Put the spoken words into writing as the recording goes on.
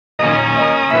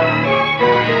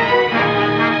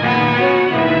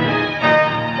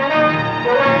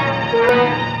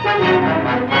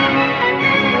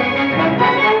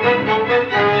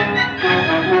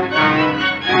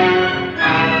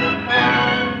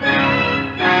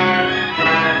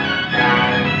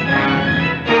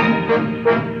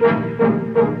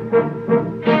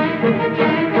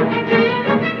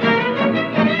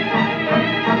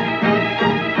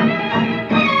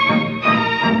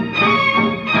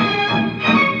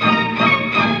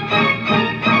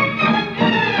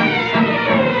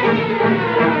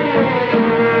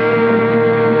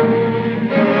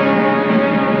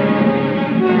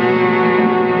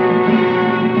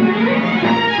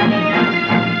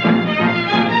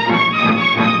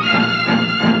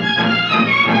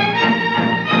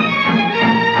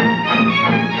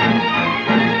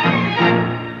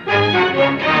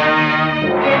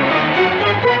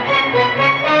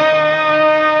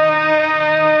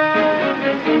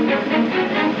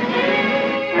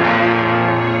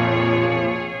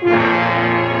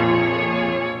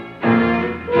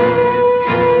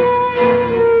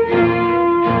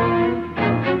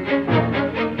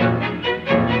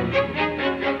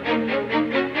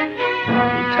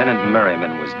Lieutenant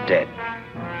Merriman was dead.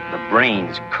 The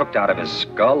brains cooked out of his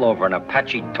skull over an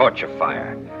Apache torture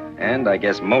fire. And I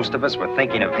guess most of us were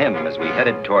thinking of him as we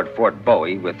headed toward Fort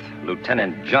Bowie with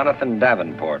Lieutenant Jonathan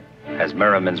Davenport as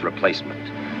Merriman's replacement.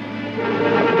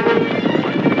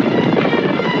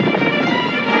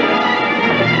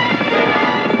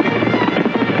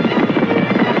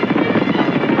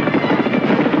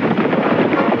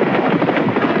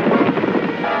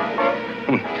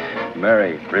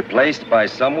 Murray, replaced by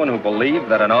someone who believed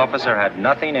that an officer had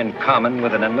nothing in common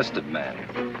with an enlisted man.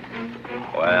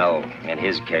 Well, in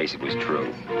his case, it was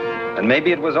true. And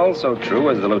maybe it was also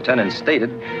true, as the lieutenant stated,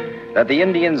 that the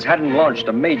Indians hadn't launched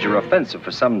a major offensive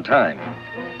for some time.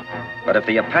 But if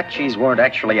the Apaches weren't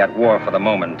actually at war for the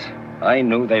moment, I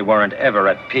knew they weren't ever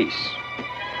at peace.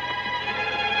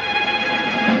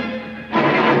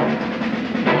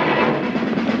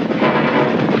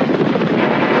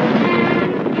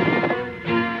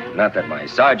 Not that my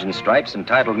sergeant's stripes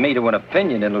entitled me to an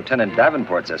opinion in Lieutenant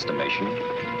Davenport's estimation.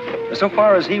 So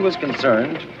far as he was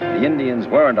concerned, the Indians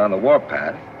weren't on the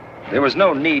warpath. There was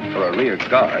no need for a rear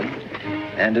guard,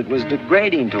 and it was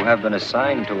degrading to have been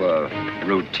assigned to a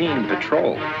routine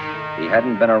patrol. He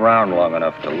hadn't been around long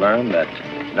enough to learn that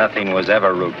nothing was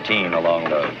ever routine along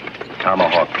the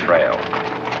Tomahawk Trail.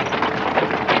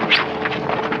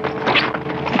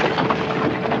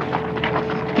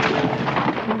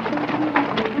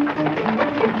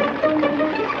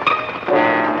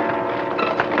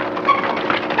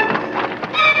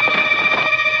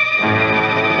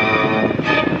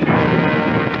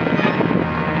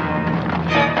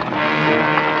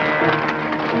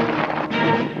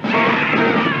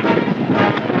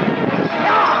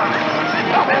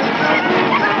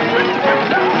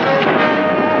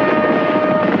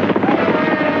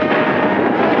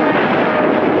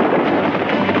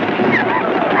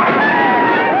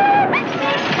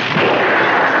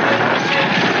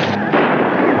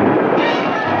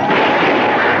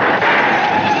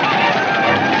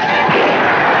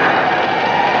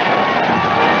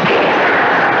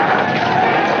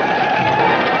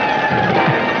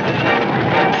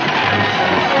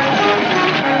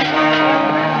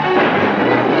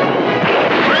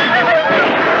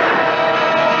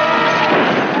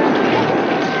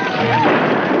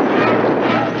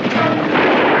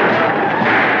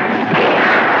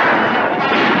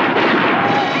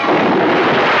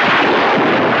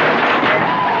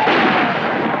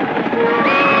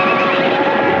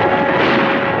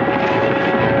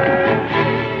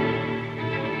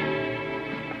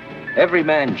 Every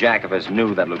man jack of us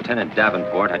knew that Lieutenant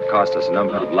Davenport had cost us a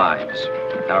number of lives.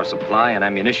 Our supply and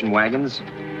ammunition wagons,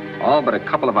 all but a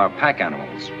couple of our pack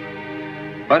animals.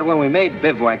 But when we made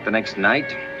bivouac the next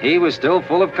night, he was still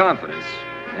full of confidence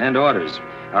and orders.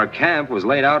 Our camp was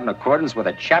laid out in accordance with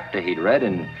a chapter he'd read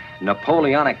in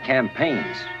Napoleonic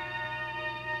campaigns.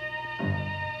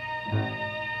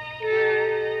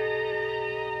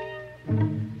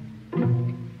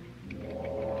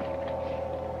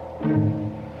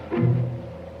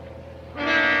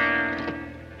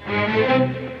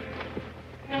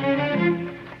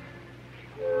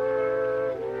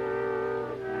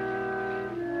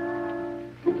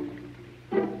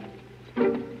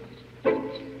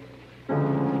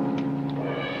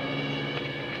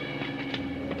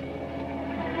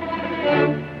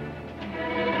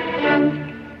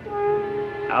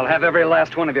 I'll have every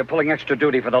last one of you pulling extra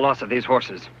duty for the loss of these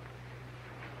horses.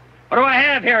 What do I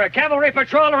have here? A cavalry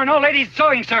patrol or an old ladies'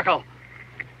 sewing circle?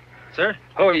 Sir?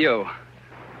 Who are you?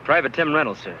 Private Tim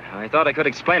Reynolds, sir. I thought I could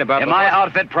explain about... In my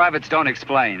outfit, privates don't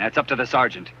explain. That's up to the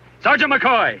sergeant. Sergeant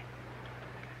McCoy!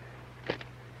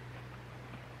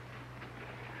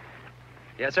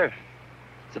 Yes, sir.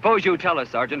 Suppose you tell us,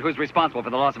 Sergeant, who's responsible for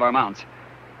the loss of our mounts.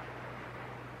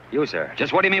 You, sir.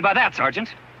 Just what do you mean by that, Sergeant?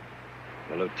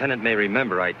 The lieutenant may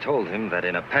remember I told him that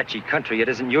in Apache country it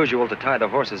isn't usual to tie the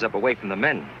horses up away from the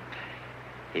men.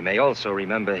 He may also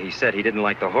remember he said he didn't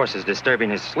like the horses disturbing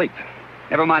his sleep.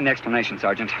 Never mind the explanation,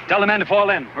 Sergeant. Tell the men to fall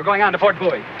in. We're going on to Fort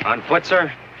Bowie. On foot,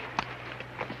 sir?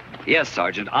 Yes,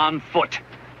 Sergeant, on foot.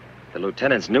 The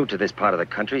lieutenant's new to this part of the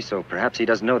country, so perhaps he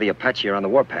doesn't know the Apache are on the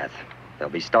warpath. They'll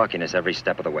be stalking us every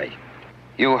step of the way.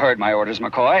 You heard my orders,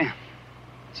 McCoy.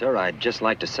 Sir, I'd just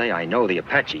like to say I know the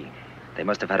Apache. They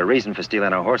must have had a reason for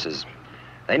stealing our horses.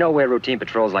 They know where routine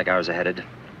patrols like ours are headed.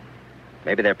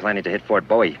 Maybe they're planning to hit Fort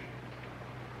Bowie.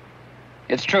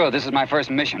 It's true, this is my first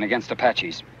mission against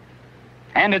Apaches.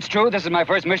 And it's true, this is my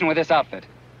first mission with this outfit.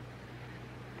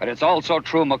 But it's also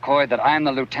true, McCoy, that I'm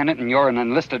the lieutenant and you're an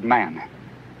enlisted man.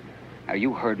 Now,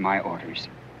 you heard my orders.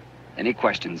 Any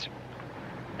questions?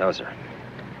 No, sir.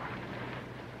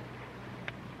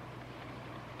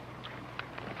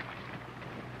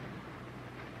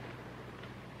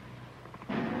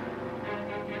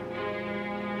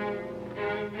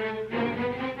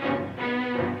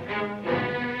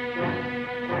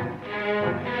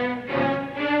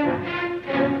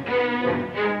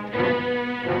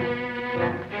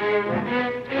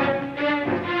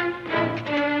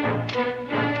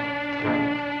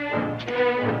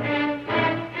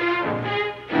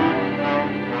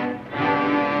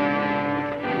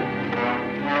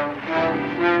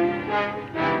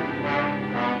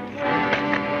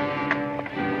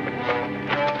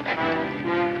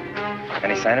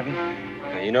 Any sign of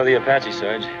him? You know the Apache,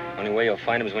 Sarge. Only way you'll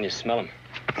find him is when you smell him.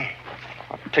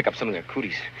 I'll pick up some of their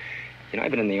cooties. You know,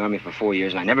 I've been in the Army for 4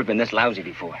 years, and I've never been this lousy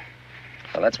before.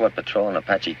 Well, that's what patrolling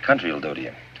Apache country will do to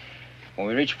you. When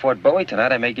we reach Fort Bowie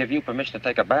tonight, I may give you permission to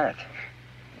take a bath.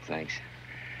 Thanks.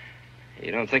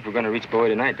 You don't think we're going to reach Bowie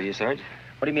tonight, do you, Sarge?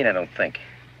 What do you mean I don't think?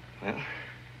 Well,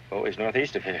 Bowie's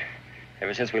northeast of here.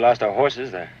 Ever since we lost our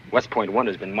horses, the West Point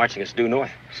Wonder's been marching us due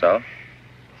north. So?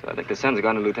 So I think the sun's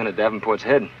gone to Lieutenant Davenport's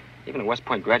head. Even a West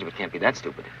Point graduate can't be that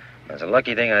stupid. It's a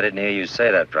lucky thing I didn't hear you say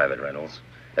that, Private Reynolds.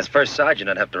 As first sergeant,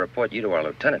 I'd have to report you to our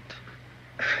lieutenant.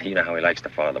 You know how he likes to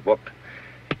follow the book.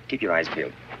 Keep your eyes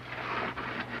peeled.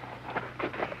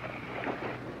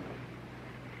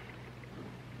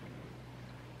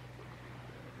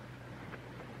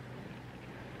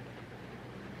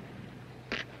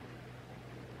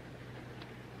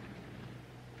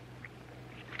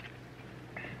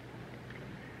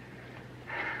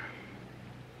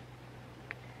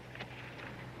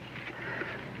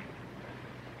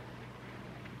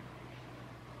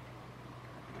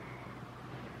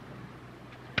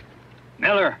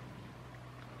 Miller.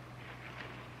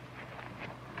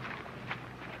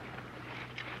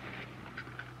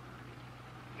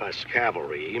 Us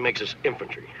cavalry. He makes us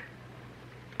infantry.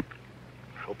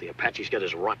 Hope the Apache's got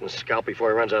his rotten scalp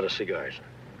before he runs out of cigars.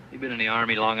 You've been in the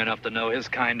Army long enough to know his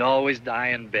kind always die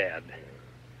in bed.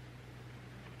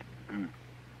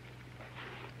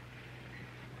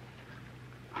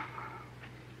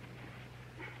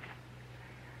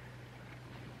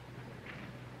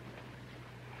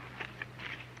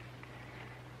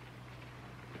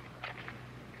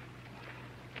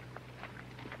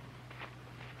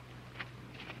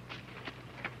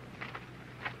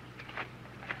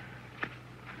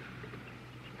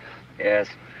 Yes.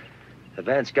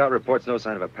 Advance scout reports no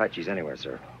sign of Apaches anywhere,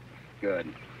 sir.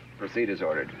 Good. Proceed as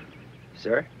ordered.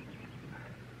 Sir?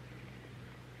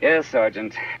 Yes,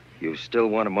 Sergeant. You still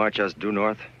want to march us due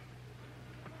north?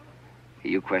 Are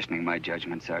you questioning my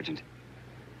judgment, Sergeant?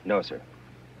 No, sir.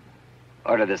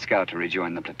 Order the scout to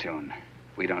rejoin the platoon.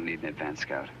 We don't need an advance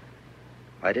scout.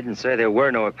 I didn't say there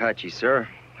were no Apaches, sir.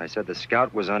 I said the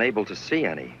scout was unable to see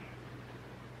any.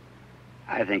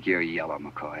 I think you're yellow,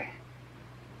 McCoy.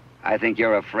 I think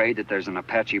you're afraid that there's an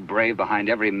Apache brave behind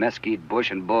every mesquite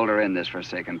bush and boulder in this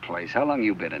forsaken place. How long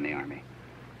you been in the Army?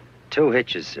 2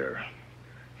 hitches, sir.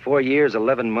 4 years,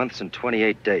 11 months, and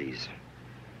 28 days.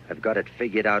 I've got it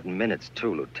figured out in minutes,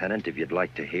 too, Lieutenant, if you'd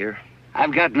like to hear.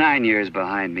 I've got 9 years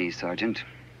behind me, Sergeant.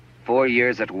 4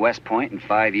 years at West Point and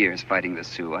 5 years fighting the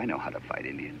Sioux. I know how to fight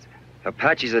Indians.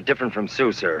 Apaches are different from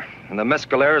Sioux, sir. And the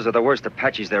mescaleros are the worst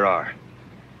Apaches there are.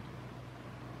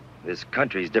 This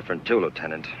country's different, too,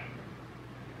 Lieutenant.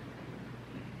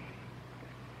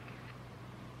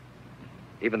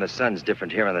 Even the sun's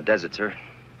different here in the desert, sir.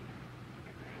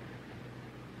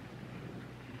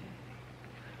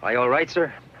 Are you all right,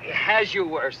 sir? As you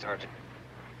were, Sergeant.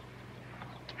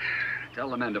 Tell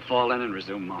the men to fall in and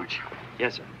resume march.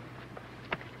 Yes, sir.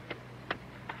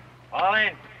 Fall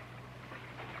in.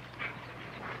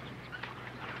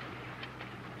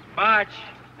 March.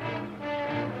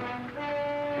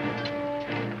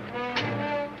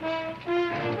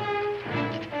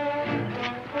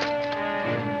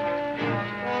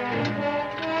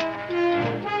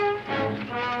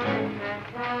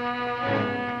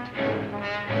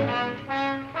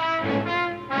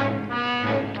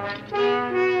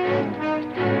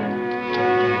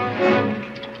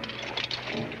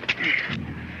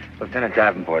 Lieutenant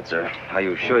Davenport, sir. Are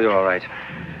you sure you're all right?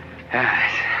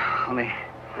 Yes, only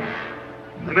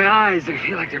my eyes, they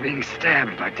feel like they're being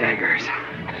stabbed by daggers.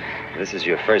 This is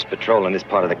your first patrol in this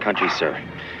part of the country, sir.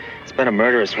 It's been a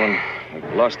murderous one.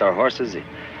 We've lost our horses. The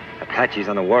Apaches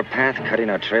on the warpath, cutting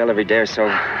our trail every day or so.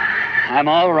 I'm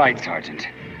all right, Sergeant.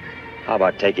 How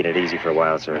about taking it easy for a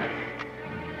while, sir?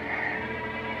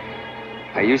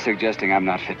 Are you suggesting I'm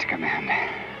not fit to command?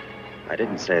 I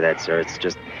didn't say that, sir. It's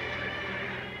just...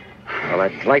 Well,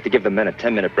 I'd like to give the men a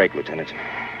 10-minute break, Lieutenant.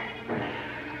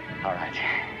 All right.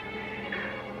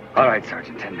 All right,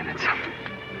 Sergeant, 10 minutes.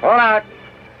 All out.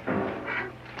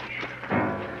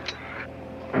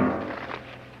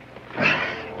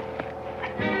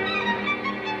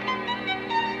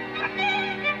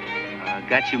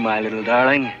 Got you, my little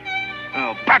darling.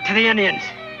 Oh, back to the Indians.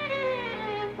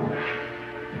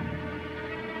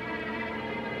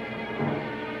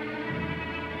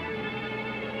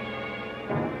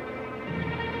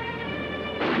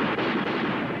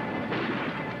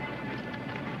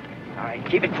 All right,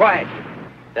 keep it quiet.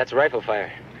 That's rifle fire.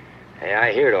 Hey,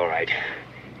 I hear it all right.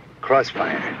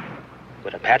 Crossfire.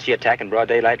 Would Apache attack in broad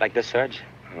daylight like this, Sarge?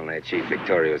 Well, that Chief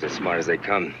Victorio's as smart as they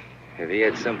come. If he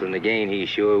had something to gain, he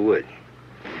sure would.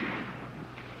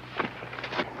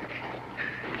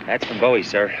 That's from Bowie,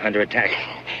 sir, under attack.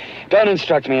 Don't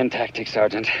instruct me in tactics,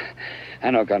 Sergeant.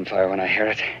 I know gunfire when I hear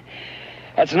it.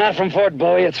 That's not from Fort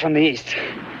Bowie, it's from the east.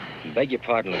 Beg your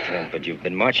pardon, Lieutenant, but you've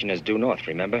been marching us due north,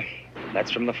 remember?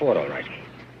 That's from the fort, all right.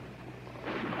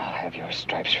 I'll have your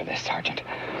stripes for this, Sergeant.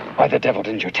 Why the devil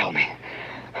didn't you tell me?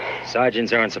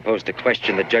 Sergeants aren't supposed to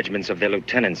question the judgments of their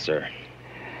lieutenants, sir.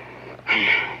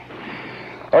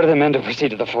 Order the men to proceed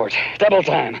to the fort. Double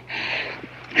time.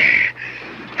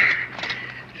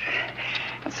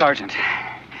 Sergeant,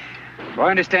 do I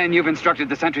understand you've instructed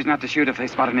the sentries not to shoot if they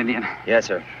spot an Indian? Yes,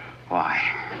 sir. Why?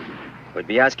 We'd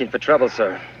be asking for trouble,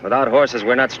 sir. Without horses,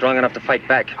 we're not strong enough to fight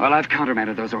back. Well, I've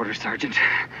countermanded those orders, Sergeant.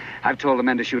 I've told the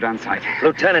men to shoot on sight.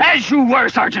 Lieutenant! As you were,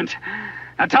 Sergeant!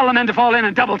 Now tell the men to fall in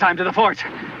and double time to the fort.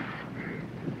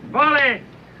 Fall in!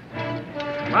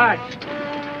 March!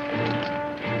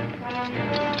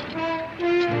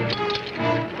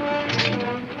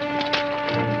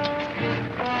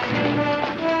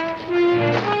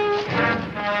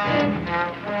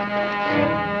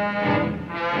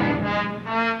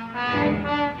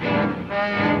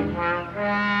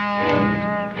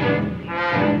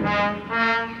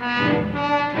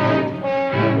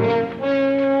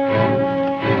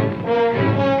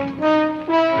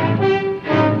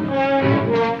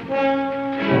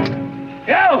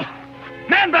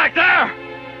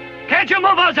 Can't you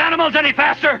move those animals any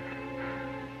faster?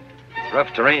 It's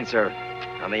rough terrain, sir.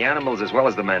 On the animals as well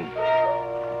as the men.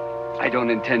 I don't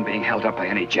intend being held up by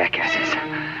any jackasses.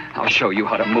 I'll show you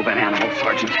how to move an animal,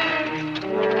 Sergeant.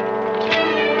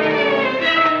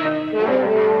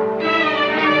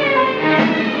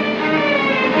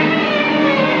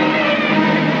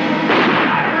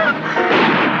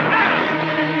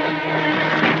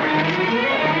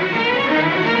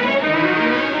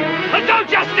 But don't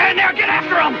just stand there! Get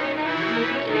after them!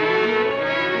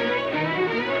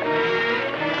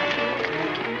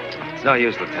 It's no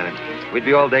use, Lieutenant. We'd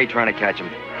be all day trying to catch him.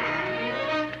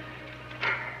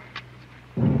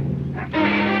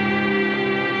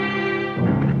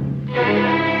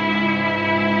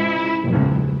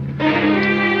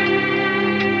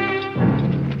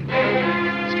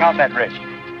 Scout that ridge.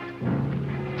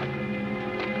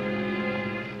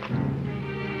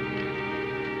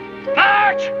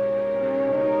 March!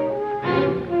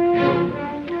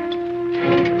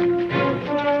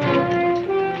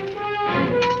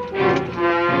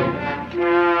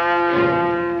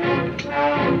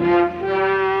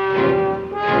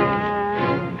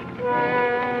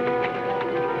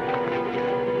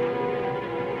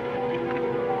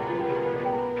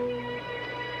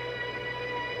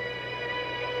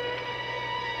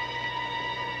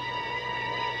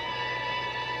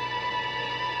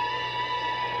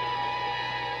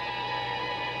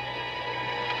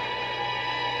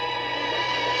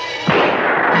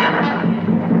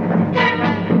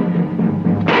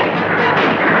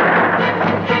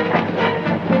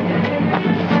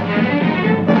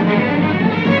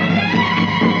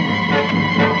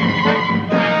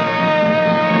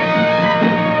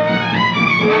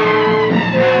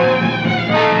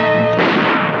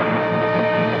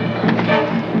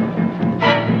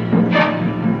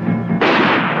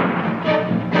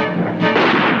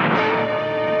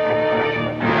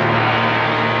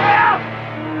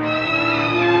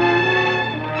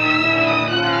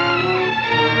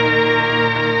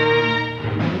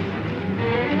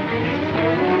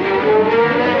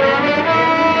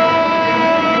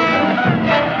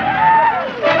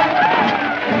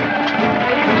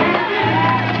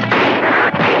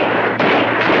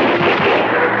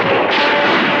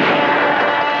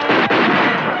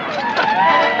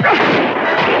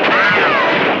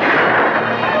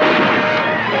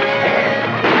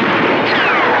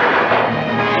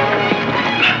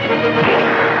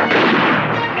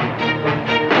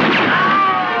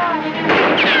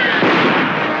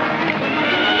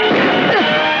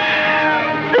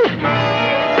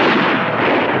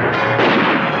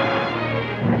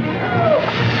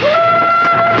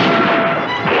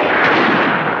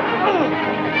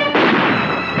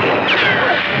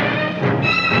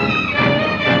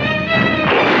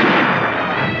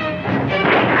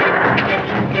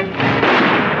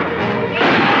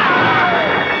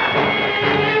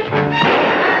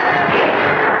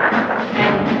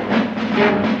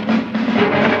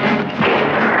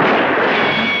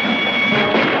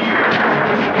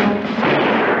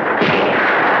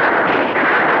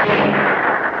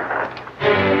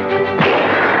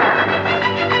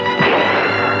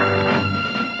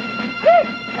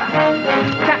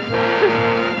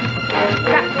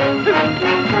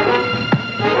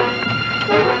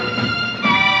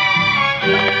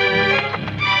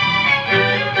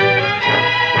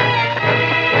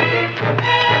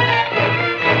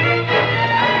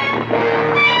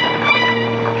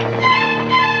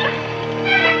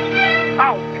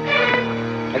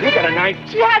 Have you got a knife?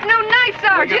 She has no knife,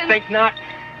 Sergeant. You think not?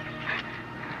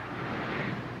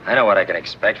 I know what I can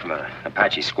expect from an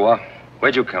Apache squaw.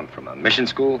 Where'd you come from, a mission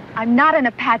school? I'm not an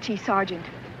Apache, Sergeant.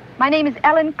 My name is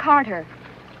Ellen Carter.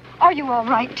 Are you all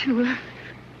right, Tula?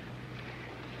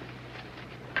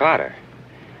 Carter.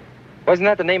 Wasn't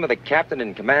that the name of the captain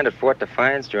in command at Fort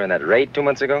Defiance during that raid 2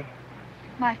 months ago?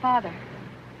 My father.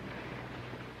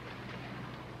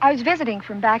 I was visiting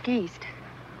from back east.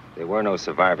 There were no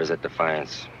survivors at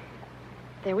Defiance.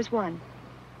 There was one.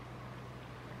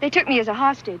 They took me as a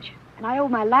hostage, and I owe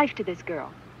my life to this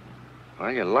girl.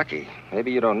 Well, you're lucky.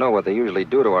 Maybe you don't know what they usually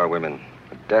do to our women.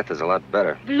 But death is a lot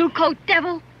better. Blue-coat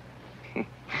devil?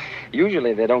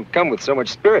 Usually they don't come with so much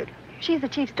spirit. She's the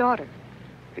chief's daughter.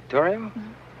 Victoria?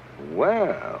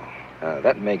 Well,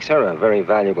 that makes her a very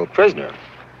valuable prisoner.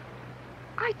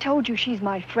 I told you she's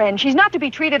my friend. She's not to be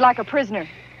treated like a prisoner.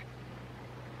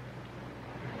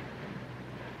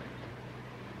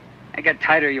 Make it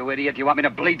tighter, you idiot. You want me to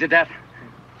bleed to death?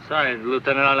 Sorry,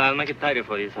 Lieutenant. I'll make it tighter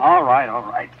for you. Sir. All right, all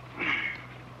right.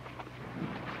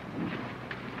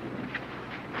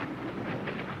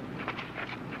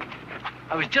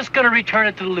 I was just going to return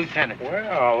it to the lieutenant.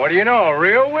 Well, what do you know?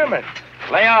 Real women.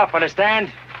 Lay off, understand?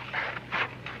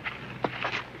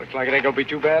 Looks like it ain't gonna be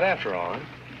too bad after all,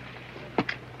 huh?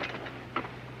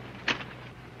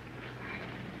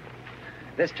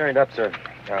 This turned up, sir.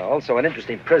 Also an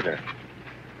interesting prisoner.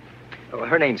 Oh,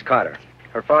 her name's Carter.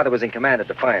 Her father was in command at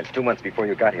Defiance 2 months before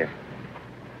you got here.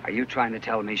 Are you trying to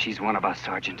tell me she's one of us,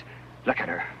 Sergeant? Look at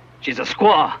her. She's a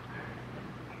squaw.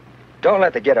 Don't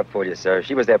let the get-up fool you, sir.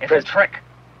 She was their It's a prisoner. trick.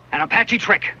 An Apache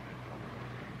trick.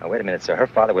 Now, wait a minute, sir. Her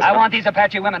father was... I want these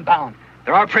Apache women bound.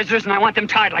 They're our prisoners, and I want them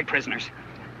tied like prisoners.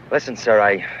 Listen, sir,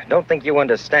 I don't think you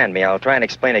understand me. I'll try and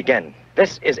explain again.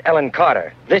 This is Ellen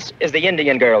Carter. This is the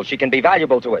Indian girl. She can be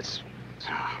valuable to us.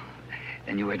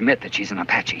 Then you admit that she's an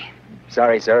Apache.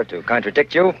 Sorry, sir, to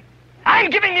contradict you. I'm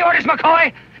giving the orders,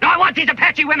 McCoy. Now I want these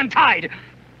Apache women tied.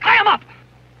 Tie them up.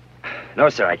 No,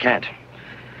 sir, I can't.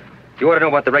 You ought to know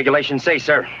what the regulations say,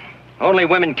 sir. Only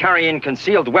women carrying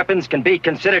concealed weapons can be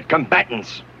considered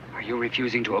combatants. Are you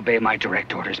refusing to obey my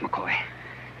direct orders, McCoy?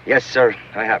 Yes, sir,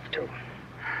 I have to.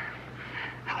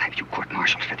 I'll have you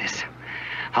court-martialed for this.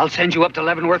 I'll send you up to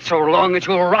Leavenworth so long that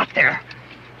you'll rot there.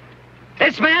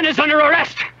 This man is under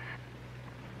arrest.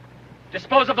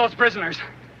 Dispose of those prisoners.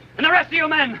 And the rest of you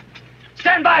men,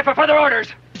 stand by for further orders.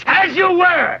 As you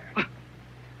were!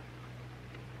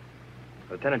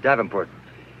 Lieutenant Davenport,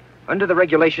 under the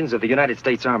regulations of the United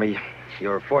States Army,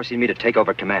 you're forcing me to take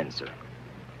over command, sir.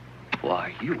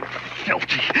 Why, you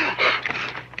filthy...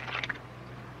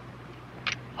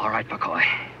 All right, McCoy.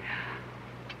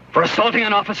 For assaulting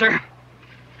an officer,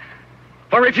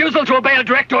 for refusal to obey a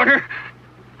direct order,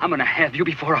 I'm gonna have you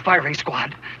before a firing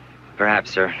squad.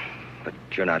 Perhaps, sir, but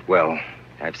you're not well.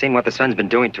 I've seen what the sun's been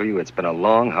doing to you. It's been a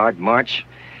long, hard march.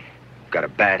 You've got a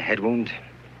bad head wound.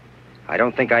 I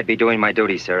don't think I'd be doing my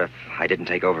duty, sir, if I didn't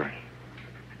take over.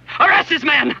 Arrest this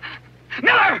man!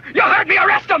 Miller, you heard me,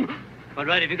 arrest him! All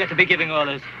right, if you got to be giving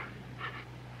orders.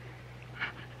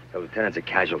 The lieutenant's a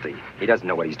casualty. He doesn't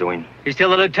know what he's doing. He's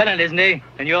still a lieutenant, isn't he?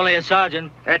 And you're only a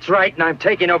sergeant. That's right, and I'm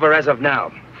taking over as of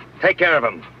now. Take care of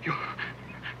him.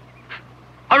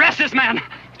 Arrest this man!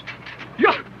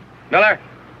 You... Miller,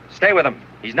 stay with him.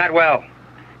 He's not well.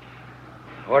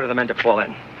 Order the men to fall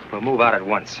in. We'll move out at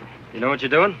once. You know what you're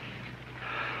doing?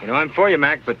 You know I'm for you,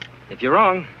 Mac, but if you're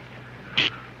wrong...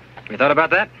 You thought about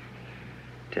that?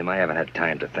 Tim, I haven't had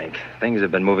time to think. Things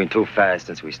have been moving too fast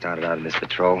since we started out in this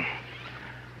patrol.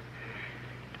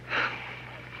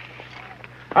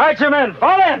 All right, you men,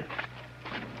 fall in!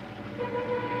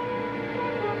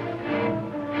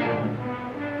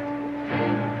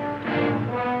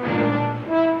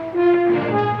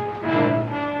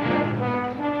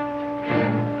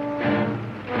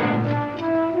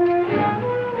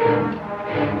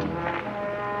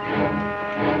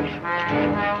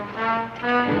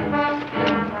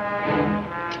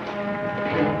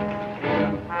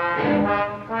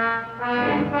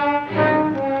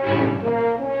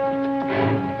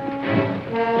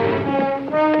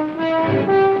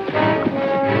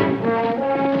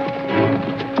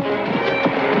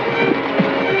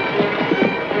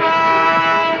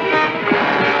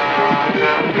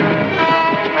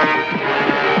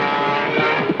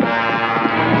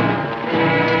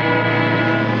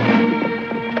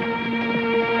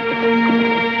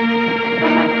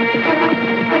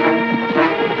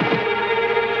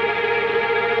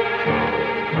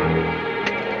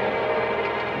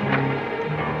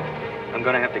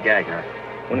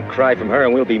 One cry from her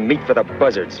and we'll be meat for the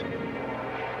buzzards.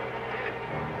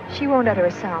 She won't utter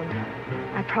a sound.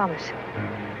 I promise.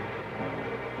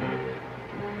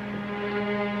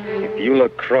 If you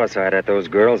look cross-eyed at those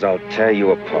girls, I'll tear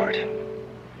you apart.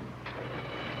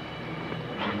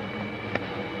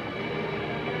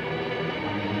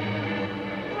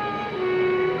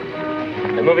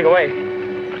 They're moving away.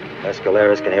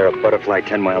 Escaleras can hear a butterfly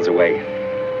 10 miles away.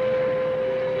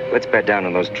 Let's bed down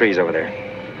in those trees over there.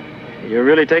 You're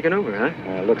really taking over,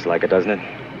 huh? Looks like it, doesn't it?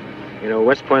 You know,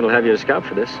 West Point will have you to scout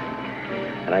for this.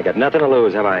 And I got nothing to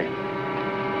lose, have I?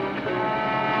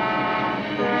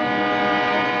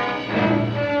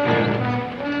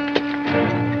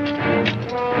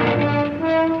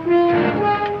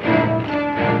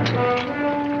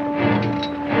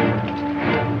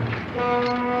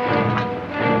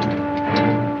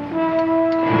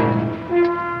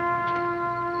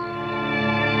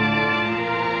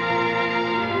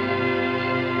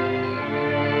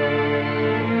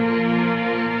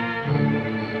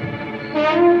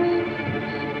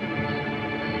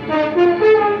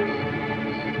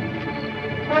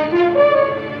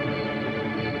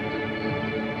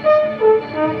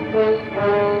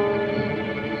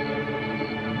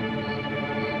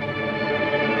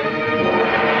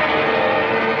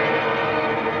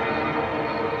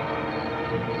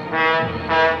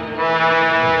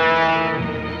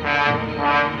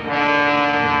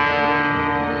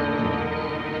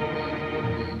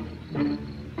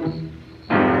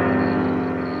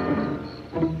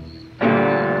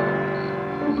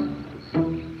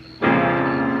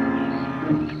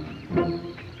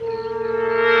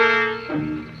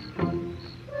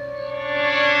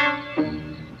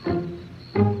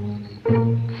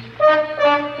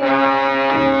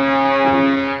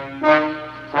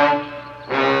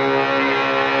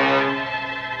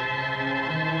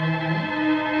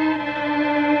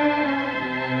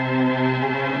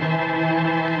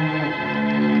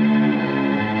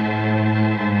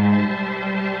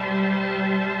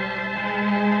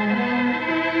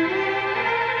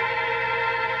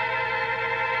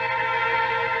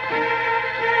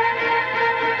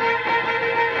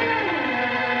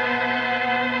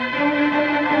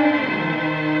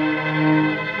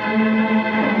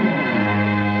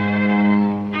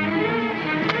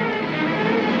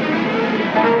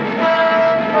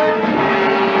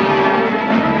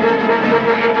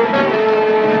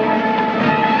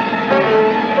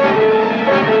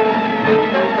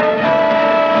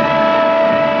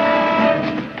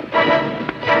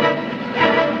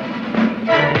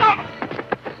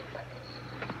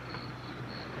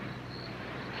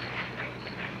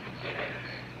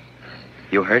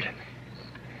 You hurt?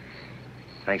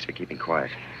 Thanks for keeping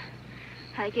quiet.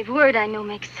 I give word I no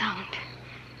make sound.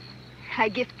 I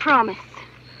give promise.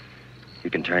 You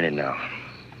can turn in now.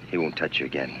 He won't touch you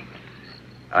again.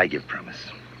 I give promise.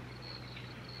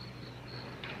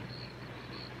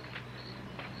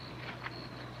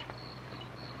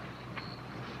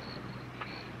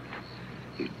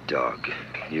 You dog.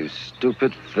 You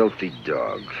stupid, filthy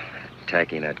dog.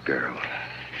 Attacking that girl.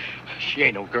 She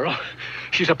ain't no girl.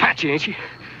 She's Apache, ain't she?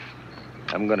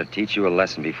 I'm gonna teach you a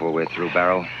lesson before we're through,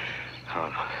 Barrow.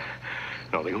 Oh,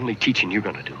 no. No, the only teaching you're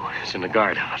gonna do is in the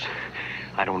guardhouse.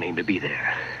 I don't aim to be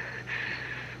there.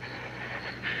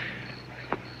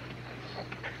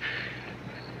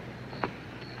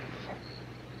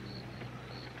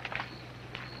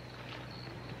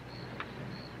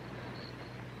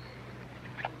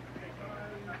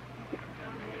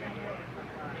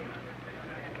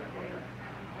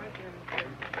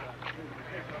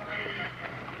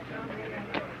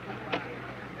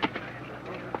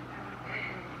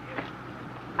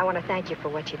 I want to thank you for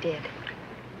what you did.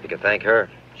 You can thank her.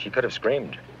 She could have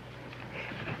screamed.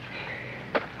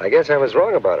 I guess I was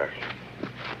wrong about her.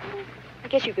 I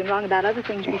guess you've been wrong about other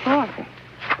things before.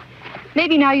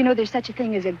 Maybe now you know there's such a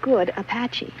thing as a good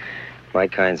Apache. My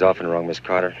kind's often wrong, Miss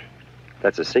Carter.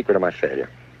 That's the secret of my failure.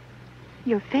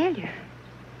 Your failure?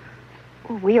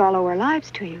 Well, we all owe our lives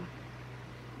to you.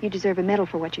 You deserve a medal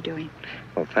for what you're doing.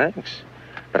 Well, thanks.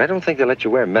 But I don't think they'll let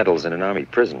you wear medals in an army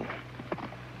prison.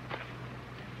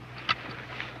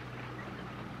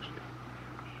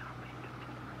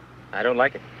 I don't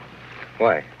like it.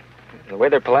 Why? The way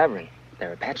they're palavering.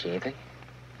 They're Apache, ain't they?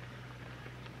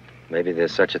 Maybe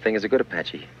there's such a thing as a good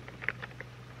Apache.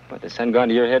 What, the sun gone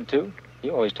to your head, too?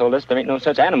 You always told us there ain't no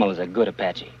such animal as a good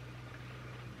Apache.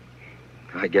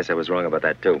 I guess I was wrong about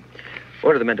that, too.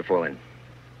 Order the men to fall in.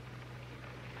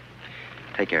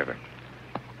 Take care of her.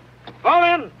 Fall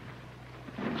in!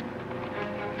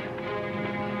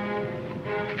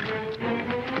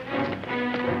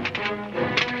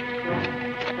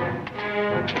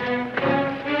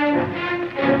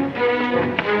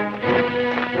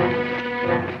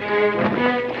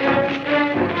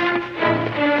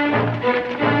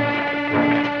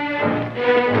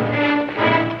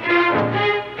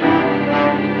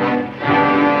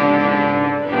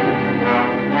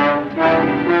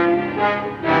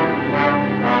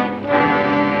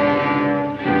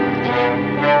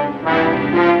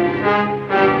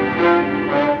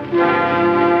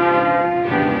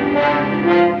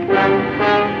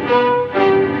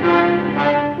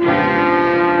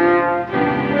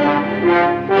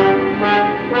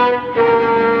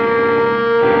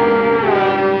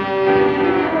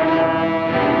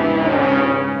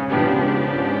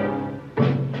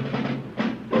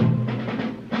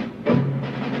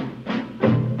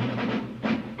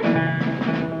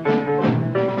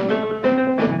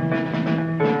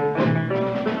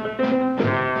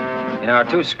 our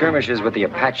 2 skirmishes with the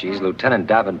Apaches, Lieutenant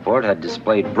Davenport had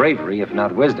displayed bravery, if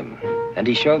not wisdom. And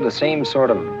he showed the same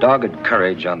sort of dogged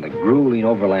courage on the grueling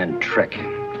overland trek.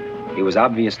 He was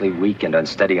obviously weak and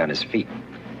unsteady on his feet,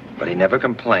 but he never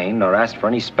complained nor asked for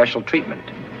any special treatment.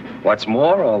 What's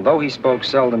more, although he spoke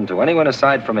seldom to anyone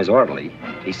aside from his orderly,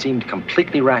 he seemed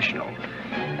completely rational.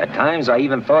 At times, I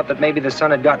even thought that maybe the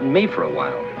sun had gotten me for a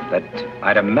while, that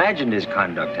I'd imagined his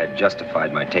conduct had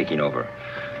justified my taking over.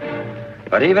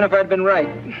 But even if I'd been right,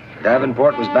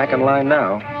 Davenport was back in line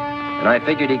now, and I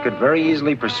figured he could very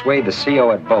easily persuade the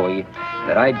CO at Bowie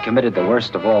that I'd committed the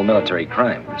worst of all military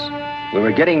crimes. We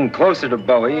were getting closer to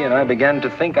Bowie, and I began to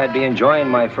think I'd be enjoying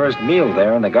my first meal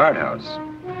there in the guardhouse.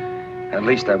 At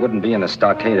least I wouldn't be in the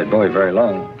stockade at Bowie very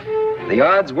long. The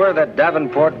odds were that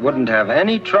Davenport wouldn't have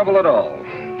any trouble at all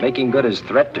making good his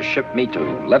threat to ship me to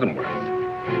Leavenworth.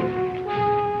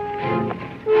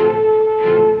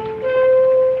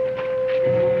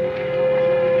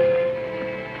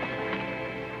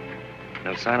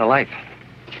 No sign of life.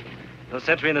 No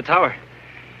sentry in the tower.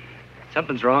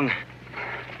 Something's wrong.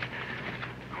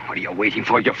 What are you waiting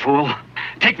for, you fool?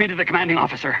 Take me to the commanding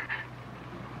officer.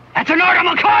 That's an order,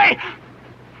 McCoy!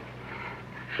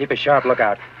 Keep a sharp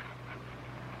lookout.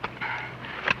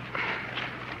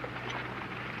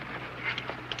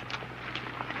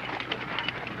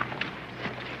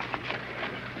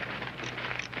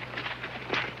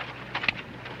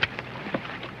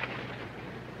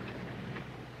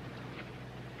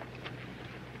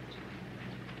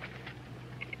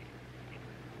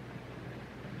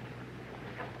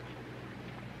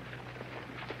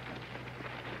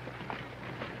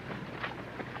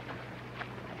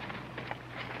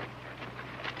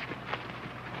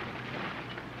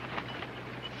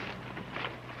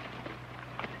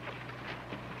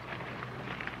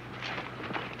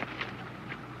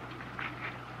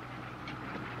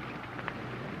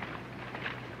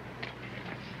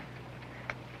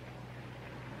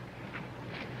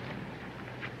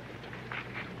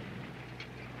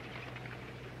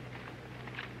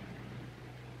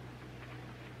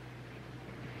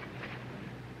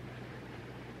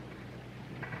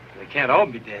 They can't all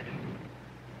be dead.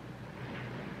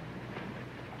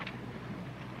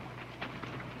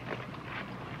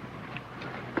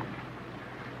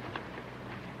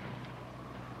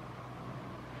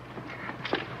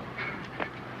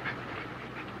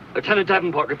 Lieutenant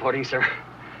Davenport reporting, sir.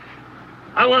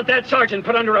 I want that sergeant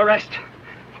put under arrest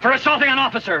for assaulting an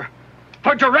officer,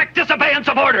 for direct disobedience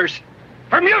of orders,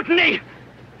 for mutiny,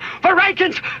 for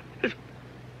Rankin's...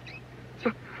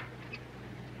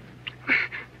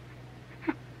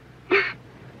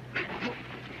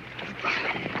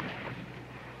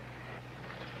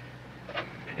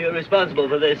 You're responsible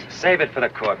for this. Save it for the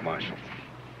court, Marshal.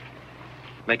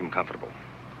 Make him comfortable.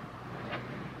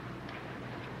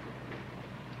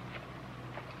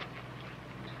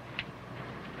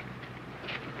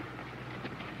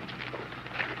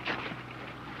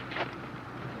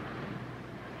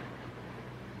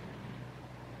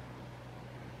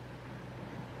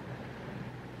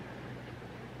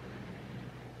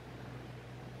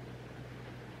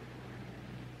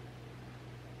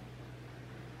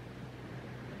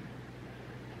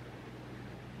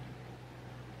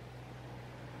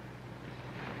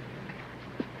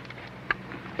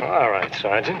 All right,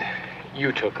 Sergeant.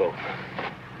 You took over.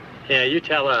 Yeah, you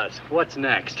tell us. What's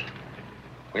next?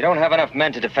 We don't have enough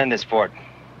men to defend this fort.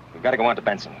 We've got to go on to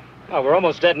Benson. Oh, we're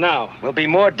almost dead now. We'll be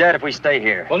more dead if we stay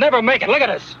here. We'll never make it. Look at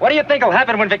us. What do you think will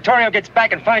happen when Victorio gets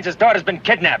back and finds his daughter's been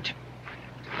kidnapped?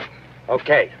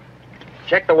 Okay.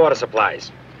 Check the water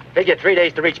supplies. Figure 3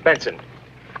 days to reach Benson.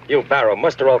 You, Barrow,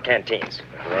 muster all canteens.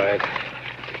 Right.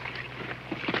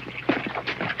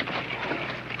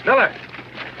 Miller,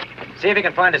 see if you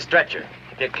can find a stretcher.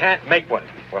 If you can't, make one.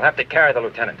 We'll have to carry the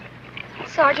lieutenant.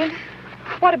 Sergeant,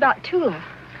 what about Tula?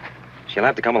 She'll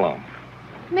have to come along.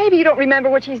 Maybe you don't remember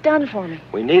what she's done for me.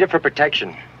 We need her for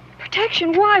protection.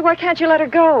 Protection? Why? Why can't you let her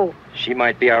go? She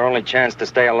might be our only chance to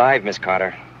stay alive, Miss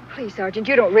Carter. Please, Sergeant,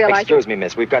 you don't realize... Excuse me,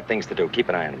 miss. We've got things to do. Keep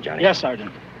an eye on him, Johnny. Yes,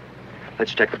 Sergeant.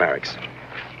 Let's check the barracks.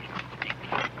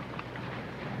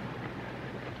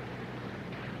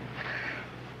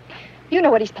 You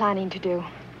know what he's planning to do.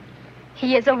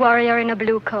 He is a warrior in a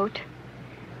blue coat.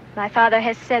 My father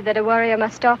has said that a warrior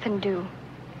must often do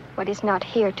what is not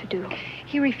here to do.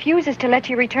 He refuses to let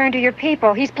you return to your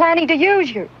people. He's planning to use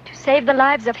you. To save the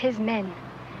lives of his men.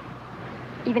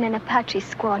 Even an Apache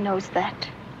squaw knows that.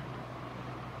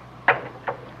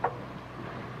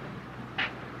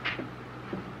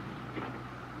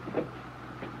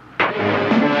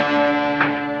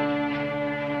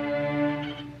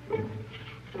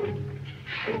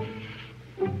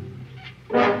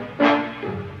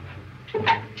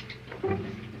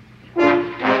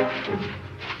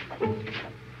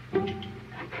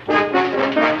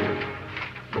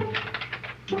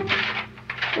 Better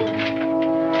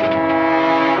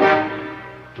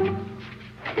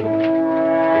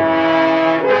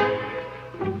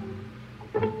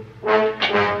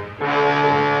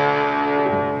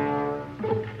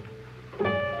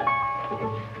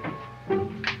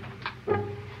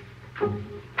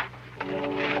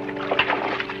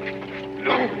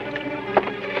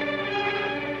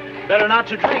not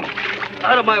to drink.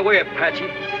 Out of my way, Apache.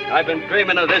 I've been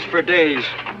dreaming of this for days.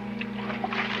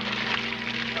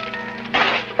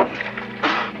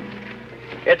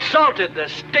 It's salted. The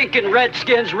stinking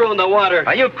redskins ruined the water.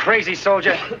 Are you crazy,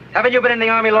 soldier? Haven't you been in the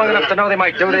Army long enough to know they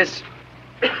might do this?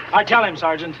 I tell him,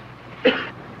 Sergeant.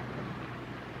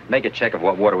 Make a check of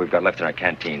what water we've got left in our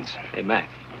canteens. Hey, Mac,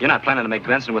 you're not planning to make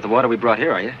Benson with the water we brought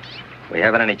here, are you? We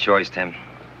haven't any choice, Tim.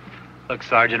 Look,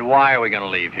 Sergeant, why are we going to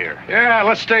leave here? Yeah,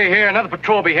 let's stay here. Another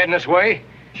patrol will be heading this way.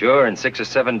 Sure, in 6 or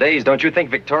 7 days. Don't you think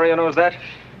Victoria knows that?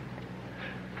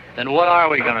 Then what are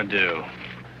we going to do?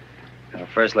 Now,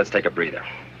 first, let's take a breather.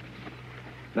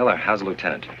 Miller, how's the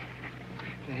lieutenant?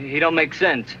 He don't make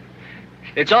sense.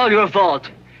 It's all your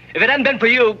fault. If it hadn't been for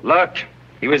you... Look,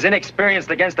 he was inexperienced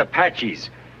against Apaches.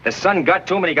 The sun got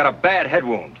to him and he got a bad head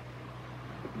wound.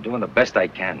 I'm doing the best I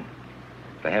can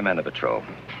for him and the patrol.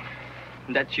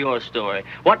 That's your story.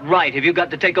 What right have you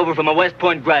got to take over from a West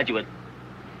Point graduate?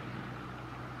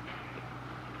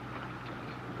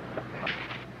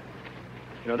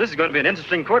 You know, this is going to be an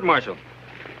interesting court-martial.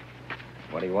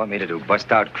 What do you want me to do,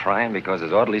 bust out crying because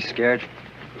his orderly's scared?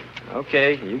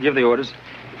 Okay, you give the orders.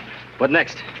 What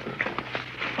next?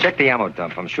 Check the ammo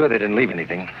dump. I'm sure they didn't leave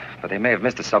anything, but they may have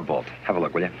missed a sub-vault. Have a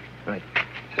look, will you? Right.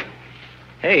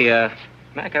 Hey,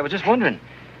 Mac, I was just wondering,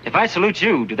 if I salute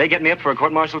you, do they get me up for a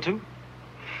court-martial, too?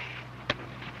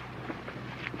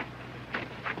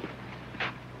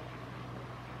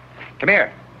 Come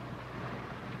here.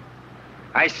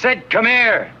 I said come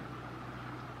here.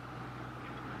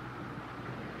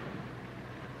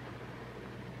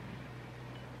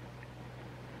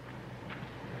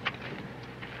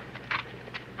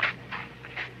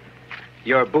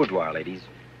 Your boudoir, ladies.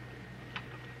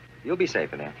 You'll be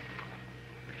safe in there.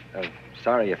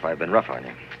 Sorry if I've been rough on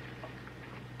you.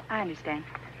 I understand.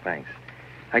 Thanks.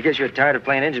 I guess you're tired of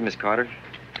playing engine, Miss Carter.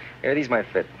 Here, these might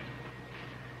fit.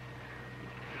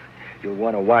 You'll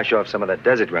want to wash off some of that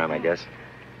desert grime, I guess.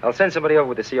 I'll send somebody over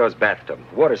with the CO's bathtub.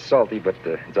 The water's salty, but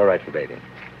it's all right for bathing.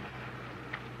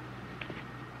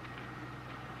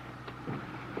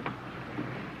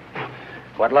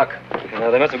 What luck? You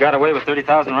know, they must have got away with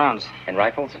 30,000 rounds. And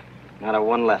rifles? Not a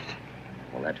one left.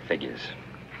 Well, that figures.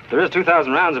 There is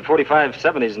 2,000 rounds of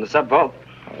 45-70s in the sub-vault.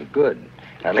 Oh, good.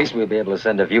 At least we'll be able to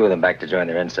send a few of them back to join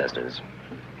their ancestors.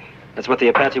 That's what the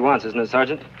Apache wants, isn't it,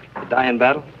 Sergeant? To die in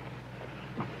battle?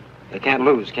 They can't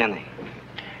lose, can they?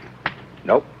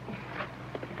 Nope.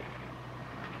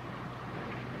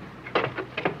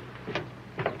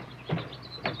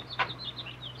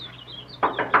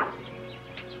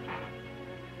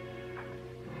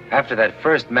 After that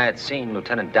first mad scene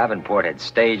Lieutenant Davenport had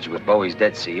staged with Bowie's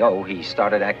dead CO, he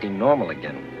started acting normal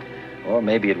again. Or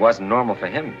maybe it wasn't normal for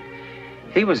him.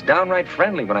 He was downright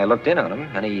friendly when I looked in on him,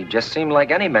 and he just seemed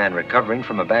like any man recovering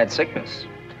from a bad sickness.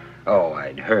 Oh,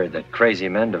 I'd heard that crazy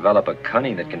men develop a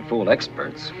cunning that can fool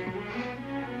experts.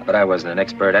 But I wasn't an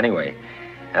expert anyway,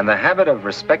 and the habit of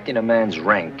respecting a man's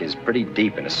rank is pretty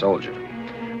deep in a soldier.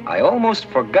 I almost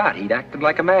forgot he'd acted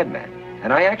like a madman,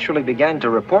 and I actually began to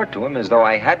report to him as though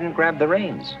I hadn't grabbed the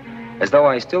reins, as though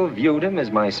I still viewed him as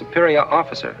my superior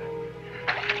officer.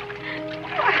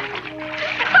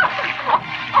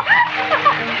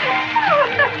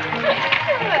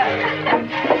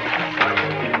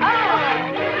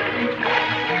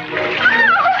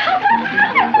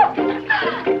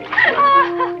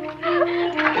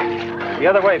 The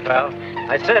other way, pal.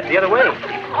 I said the other way.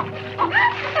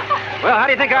 Well, how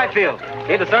do you think I feel?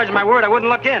 Gave the sergeant my word I wouldn't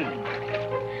look in.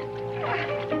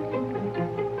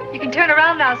 You can turn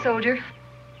around now, soldier.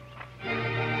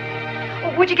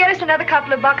 Oh, would you get us another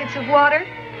couple of buckets of water?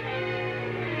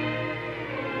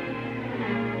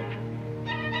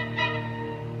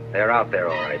 They're out there,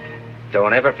 all right.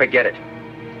 Don't ever forget it.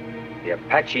 The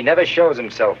Apache never shows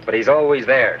himself, but he's always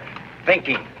there,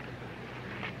 thinking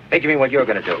me what you're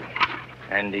gonna do.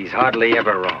 And he's hardly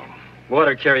ever wrong.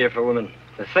 Water carrier for women.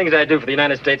 The things I do for the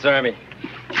United States Army.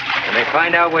 When they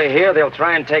find out we're here, they'll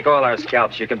try and take all our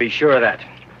scalps. You can be sure of that.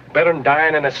 Better than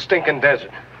dying in a stinking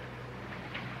desert.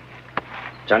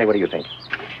 Johnny, what do you think?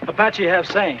 Apache have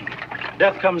saying.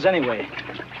 Death comes anyway.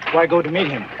 Why go to meet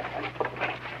him?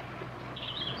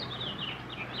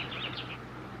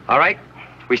 All right,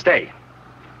 we stay.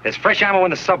 There's fresh ammo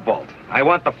in the sub-vault. I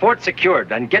want the fort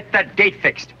secured, and get that gate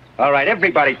fixed. All right,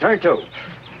 everybody, turn to.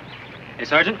 Hey,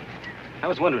 Sergeant, I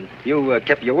was wondering. You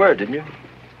kept your word, didn't you?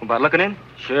 About looking in?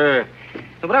 Sure.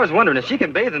 No, but I was wondering, if she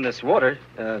can bathe in this water,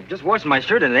 just washing my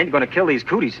shirt and it ain't gonna kill these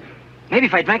cooties. Maybe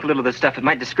if I drank a little of this stuff, it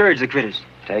might discourage the critters.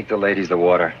 Take the ladies the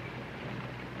water.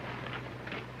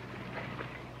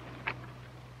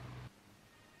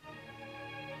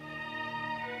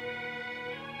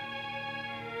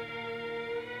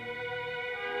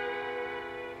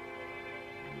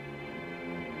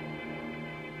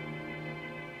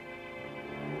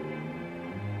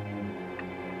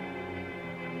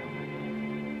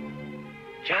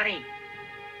 Johnny.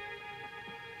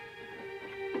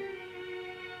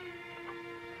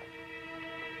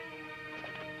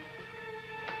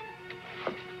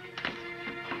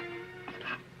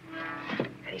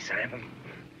 Any sign of him?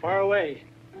 Far away,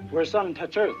 where sun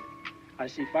touch earth, I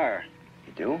see fire.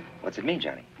 You do? What's it mean,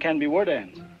 Johnny? Can be war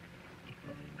dance.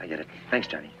 I get it. Thanks,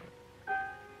 Johnny.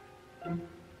 The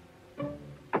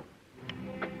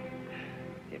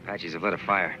Apaches have lit a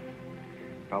fire.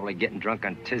 Probably getting drunk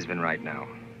on Tisbin right now.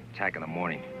 Attack in the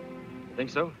morning. You think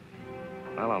so?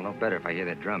 Well, I'll know better if I hear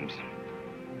their drums.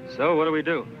 So, what do we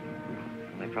do?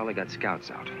 They probably got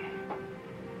scouts out.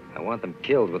 I want them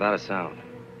killed without a sound.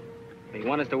 You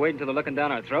want us to wait until they're looking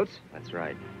down our throats? That's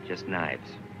right. Just knives.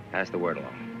 Pass the word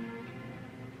along.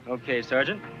 Okay,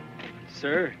 Sergeant.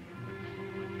 Sir.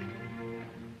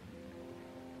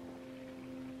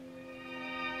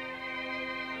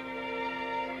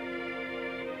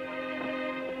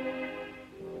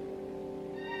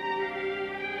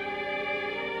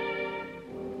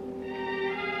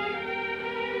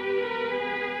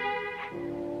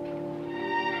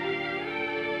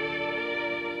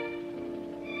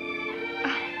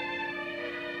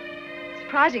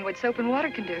 Surprising what soap and water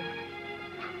can do.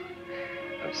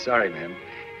 I'm sorry, ma'am.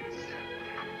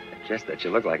 It's just that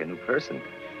you look like a new person.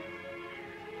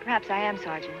 Perhaps I am,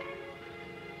 Sergeant.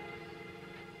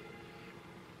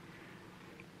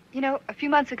 You know, a few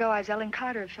months ago, I was Ellen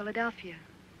Carter of Philadelphia.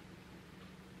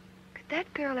 Could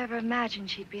that girl ever imagine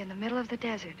she'd be in the middle of the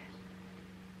desert?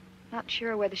 Not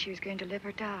sure whether she was going to live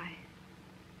or die.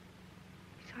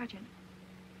 Sergeant,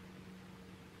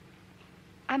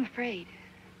 I'm afraid.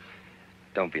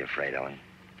 Don't be afraid, Ellen.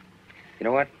 You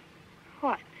know what?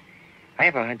 What? I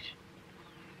have a hunch.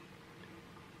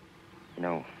 You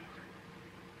know,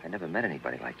 I never met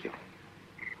anybody like you.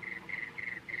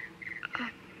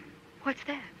 What's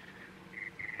that?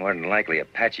 More than likely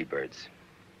Apache birds.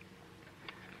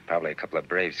 Probably a couple of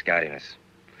brave scouting us.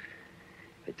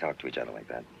 They talk to each other like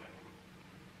that.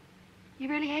 You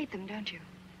really hate them, don't you?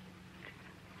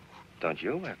 Don't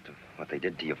you? After what they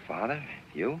did to your father?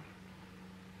 You?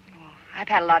 I've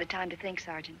had a lot of time to think,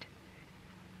 Sergeant.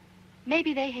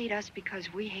 Maybe they hate us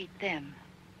because we hate them.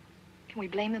 Can we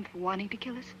blame them for wanting to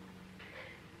kill us?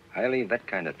 I leave that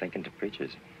kind of thinking to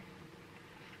preachers.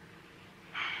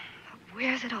 But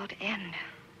where's it all to end?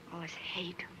 All this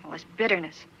hate, all this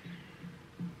bitterness.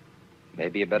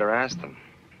 Maybe you better ask them.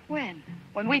 When?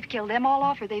 When we've killed them all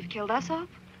off or they've killed us off?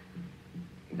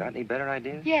 You got any better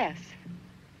ideas? Yes.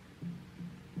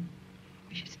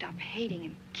 We should stop hating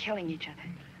and killing each other.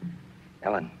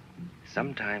 Ellen,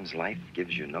 sometimes life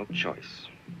gives you no choice.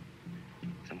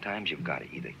 Sometimes you've got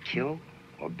to either kill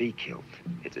or be killed.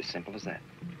 It's as simple as that.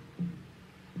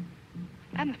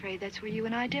 I'm afraid that's where you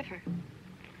and I differ.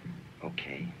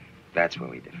 Okay, that's where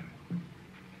we differ.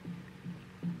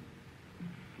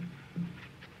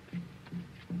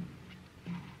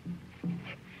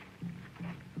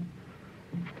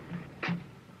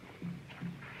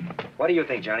 What do you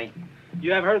think, Johnny?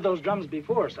 You have heard those drums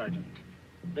before, Sergeant.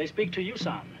 They speak to you,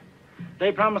 son.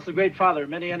 They promised the Great Father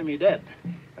many enemy dead.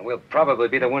 And we'll probably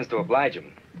be the ones to oblige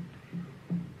them.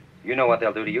 You know what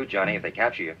they'll do to you, Johnny, if they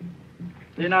capture you.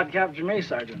 They not capture me,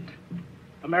 Sergeant.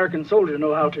 American soldiers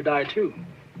know how to die, too.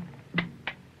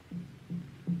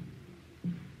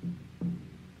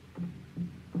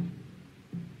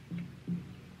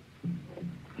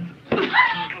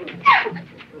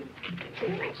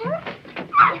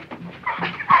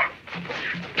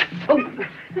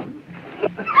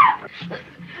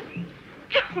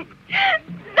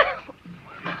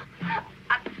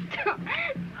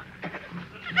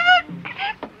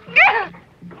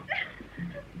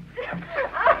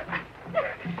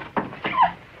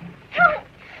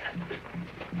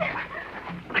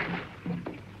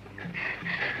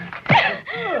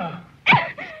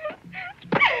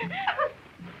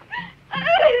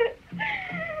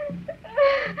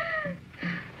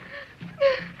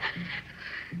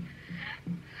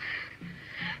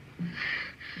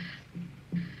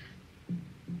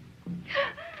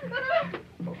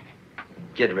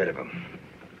 Get rid of him.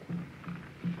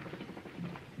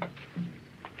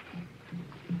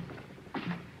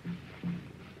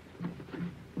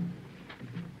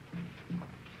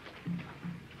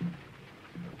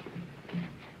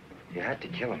 had to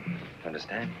kill him.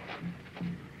 Understand?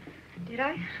 Did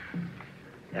I?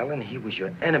 Ellen, he was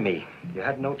your enemy. You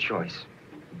had no choice.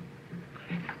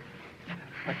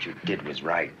 What you did was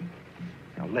right.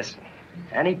 Now listen,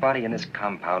 anybody in this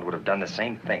compound would have done the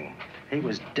same thing. He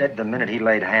was dead the minute he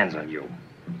laid hands on you.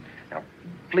 Now,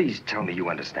 please tell me you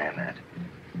understand that.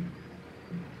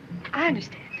 I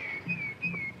understand.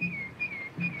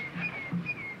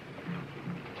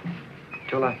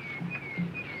 Tula,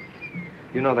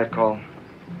 you know that call?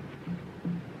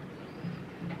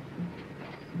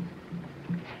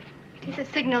 It is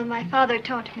a signal my father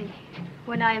taught me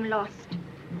when I am lost.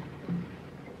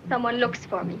 Someone looks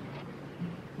for me.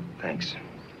 Thanks.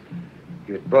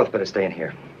 You had both better stay in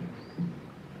here.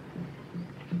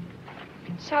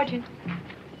 Sergeant.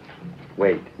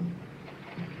 Wade.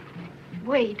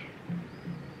 Wade.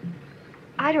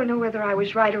 I don't know whether I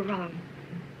was right or wrong.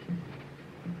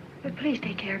 But please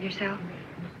take care of yourself.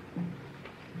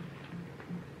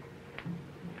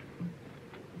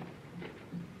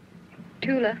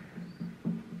 Tula.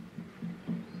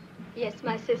 Yes,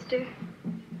 my sister.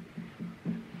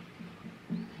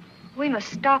 We must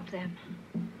stop them.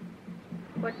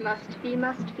 What must be,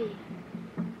 must be.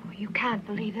 Oh, you can't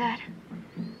believe that.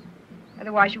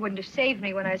 Otherwise, you wouldn't have saved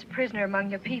me when I was a prisoner among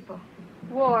your people.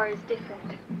 War is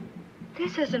different.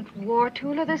 This isn't war,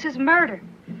 Tula. This is murder.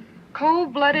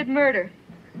 Cold-blooded murder.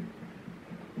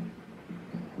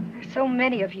 There's so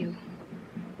many of you.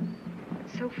 But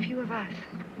so few of us.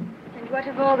 And what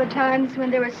of all the times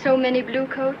when there were so many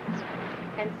bluecoats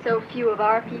and so few of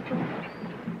our people?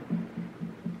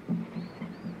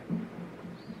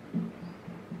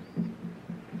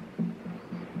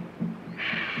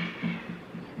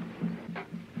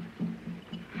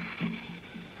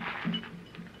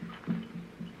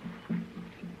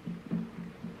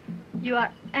 You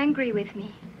are angry with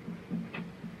me.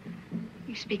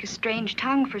 You speak a strange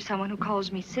tongue for someone who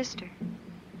calls me sister.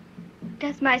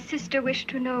 Does my sister wish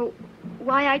to know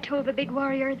why I told the big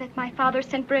warrior that my father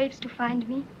sent braves to find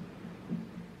me?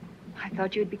 I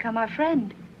thought you'd become our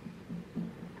friend.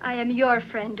 I am your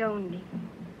friend only.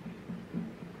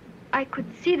 I could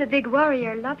see the big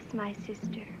warrior loves my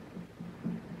sister.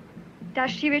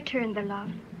 Does she return the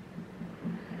love?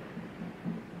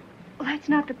 Well, that's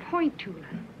not the point, Tula.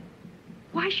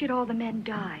 Why should all the men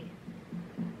die?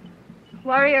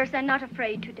 Warriors are not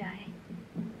afraid to die.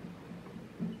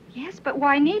 Yes, but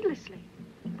why needlessly?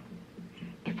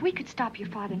 If we could stop your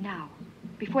father now,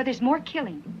 before there's more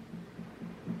killing,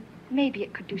 maybe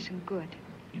it could do some good.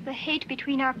 The hate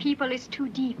between our people is too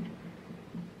deep.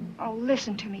 Oh,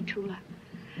 listen to me, Tula.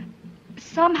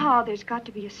 Somehow there's got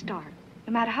to be a start,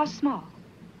 no matter how small.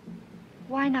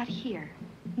 Why not here,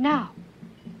 now?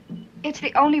 It's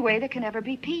the only way there can ever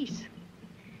be peace.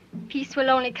 Peace will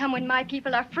only come when my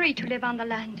people are free to live on the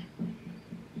land.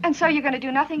 And so you're going to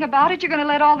do nothing about it? You're going to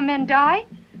let all the men die?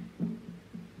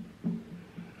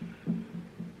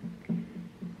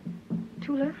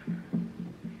 Tula,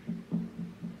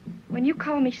 when you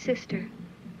call me sister,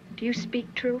 do you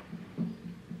speak true?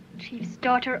 Chief's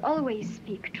daughter always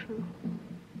speak true.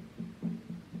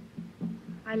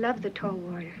 I love the tall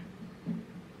warrior.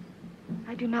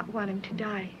 I do not want him to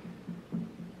die.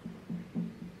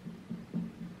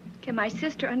 Can my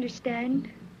sister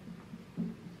understand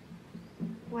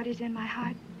what is in my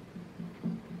heart?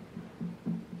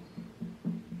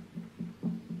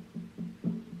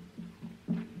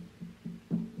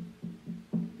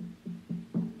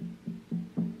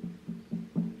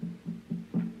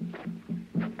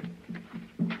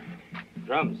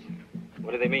 Drums.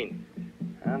 What do they mean?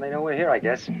 They know we're here, I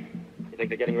guess. You think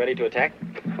they're getting ready to attack?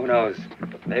 Who knows?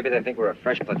 Maybe they think we're a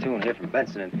fresh platoon here from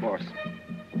Benson in force.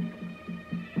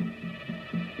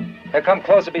 They'll come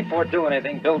closer before doing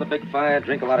anything. Build a big fire,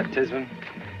 drink a lot of tisman.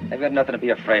 They've got nothing to be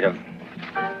afraid of.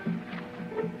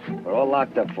 We're all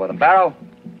locked up for them. Barrow?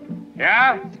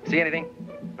 Yeah? See anything?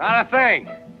 Not a thing.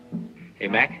 Hey,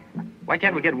 Mac, why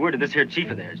can't we get word to this here chief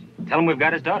of theirs? Tell him we've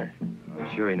got his daughter.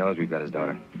 I'm sure he knows we've got his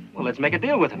daughter. Well, let's make a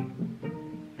deal with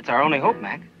him. It's our only hope,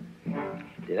 Mac.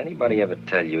 Did anybody ever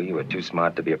tell you you were too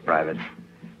smart to be a private?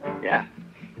 Yeah.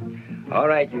 All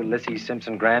right, Ulysses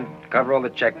Simpson Grant. Cover all the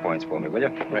checkpoints for me, will you?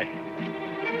 Right.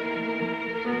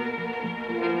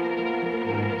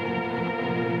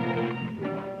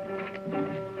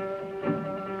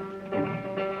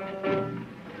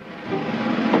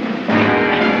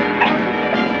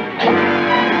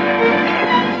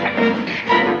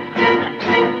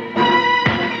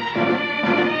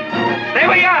 Stay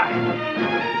where you are!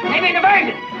 Aim in the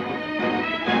bird!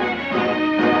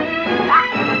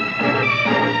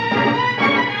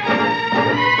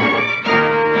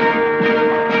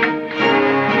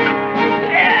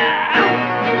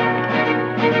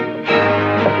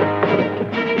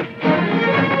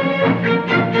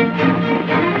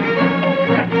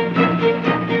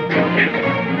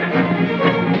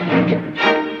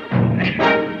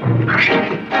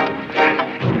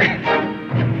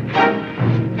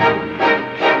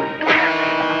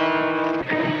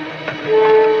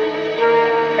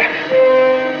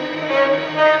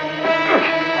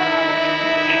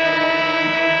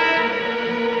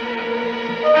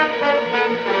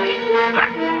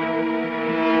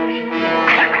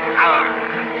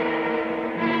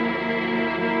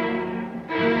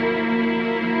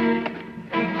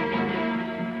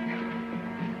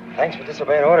 Thanks for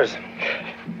disobeying orders.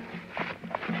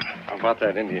 How about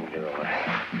that Indian girl? I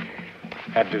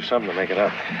had to do something to make it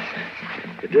up.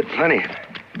 You did plenty.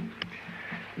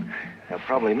 They'll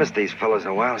probably miss these fellas in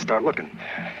a while and start looking.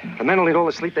 The men will need all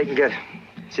the sleep they can get.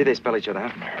 See they spell each other,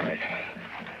 huh? All right.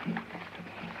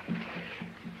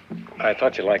 I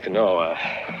thought you'd like to know.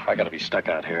 I got to be stuck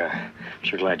out here. I'm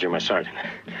sure glad you're my sergeant.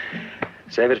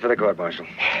 Save it for the court, Marshal.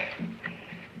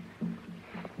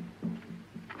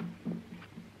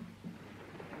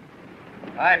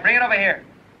 All right, bring it over here.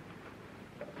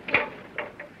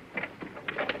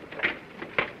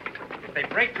 If they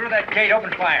break through that gate,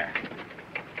 open fire.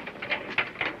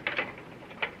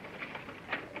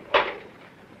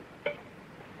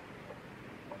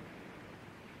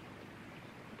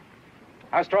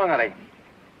 How strong are they?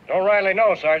 Don't rightly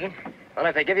know, Sergeant. Well,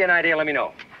 if they give you an idea, let me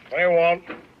know. They won't.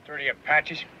 Dirty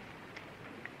Apaches.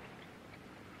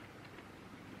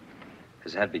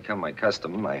 As had become my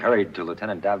custom, I hurried to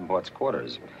Lieutenant Davenport's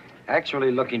quarters,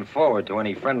 actually looking forward to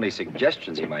any friendly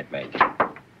suggestions he might make.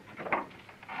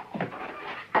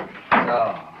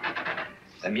 So,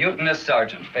 the mutinous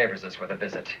sergeant favors us with a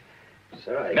visit.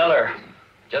 Sir, Miller,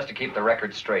 just to keep the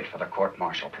record straight for the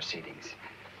court-martial proceedings,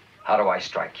 how do I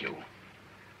strike you?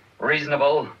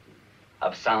 Reasonable,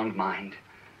 of sound mind?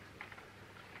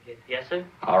 Yes, sir?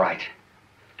 All right.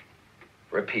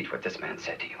 Repeat what this man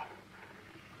said to you.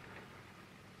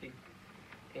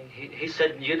 He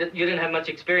said you didn't have much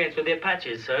experience with the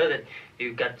Apaches, sir, that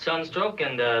you got sunstroke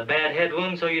and a bad head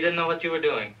wound, so you didn't know what you were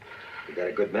doing. You got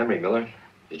a good memory, Miller.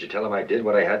 Did you tell him I did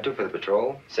what I had to for the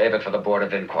patrol? Save it for the Board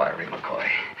of Inquiry, McCoy.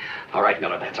 All right,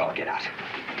 Miller, that's all. Get out.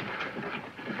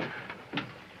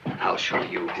 I'll show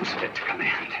you who's fit to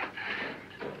command.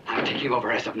 I'm taking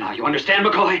over as of now. You understand,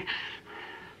 McCoy?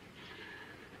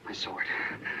 My sword.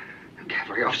 The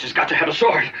cavalry officer's got to have a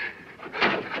sword.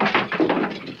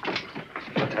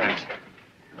 Times.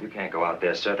 You can't go out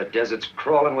there, sir. The desert's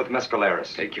crawling with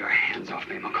mescaleras. Take your hands off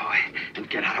me, McCoy, and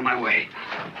get out of my way.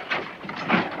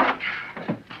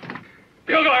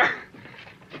 Bugler!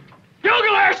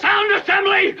 Bugler, sound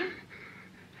assembly!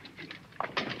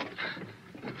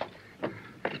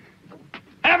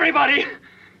 Everybody,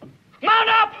 mount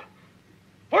up!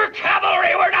 We're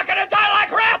cavalry. We're not going to die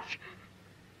like rats.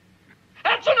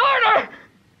 That's an order!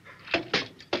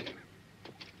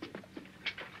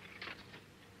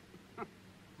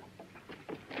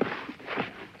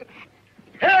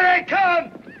 Here they come!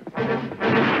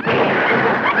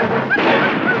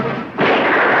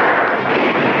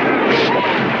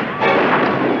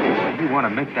 You want to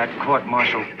make that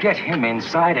court-martial, get him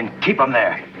inside and keep him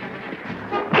there.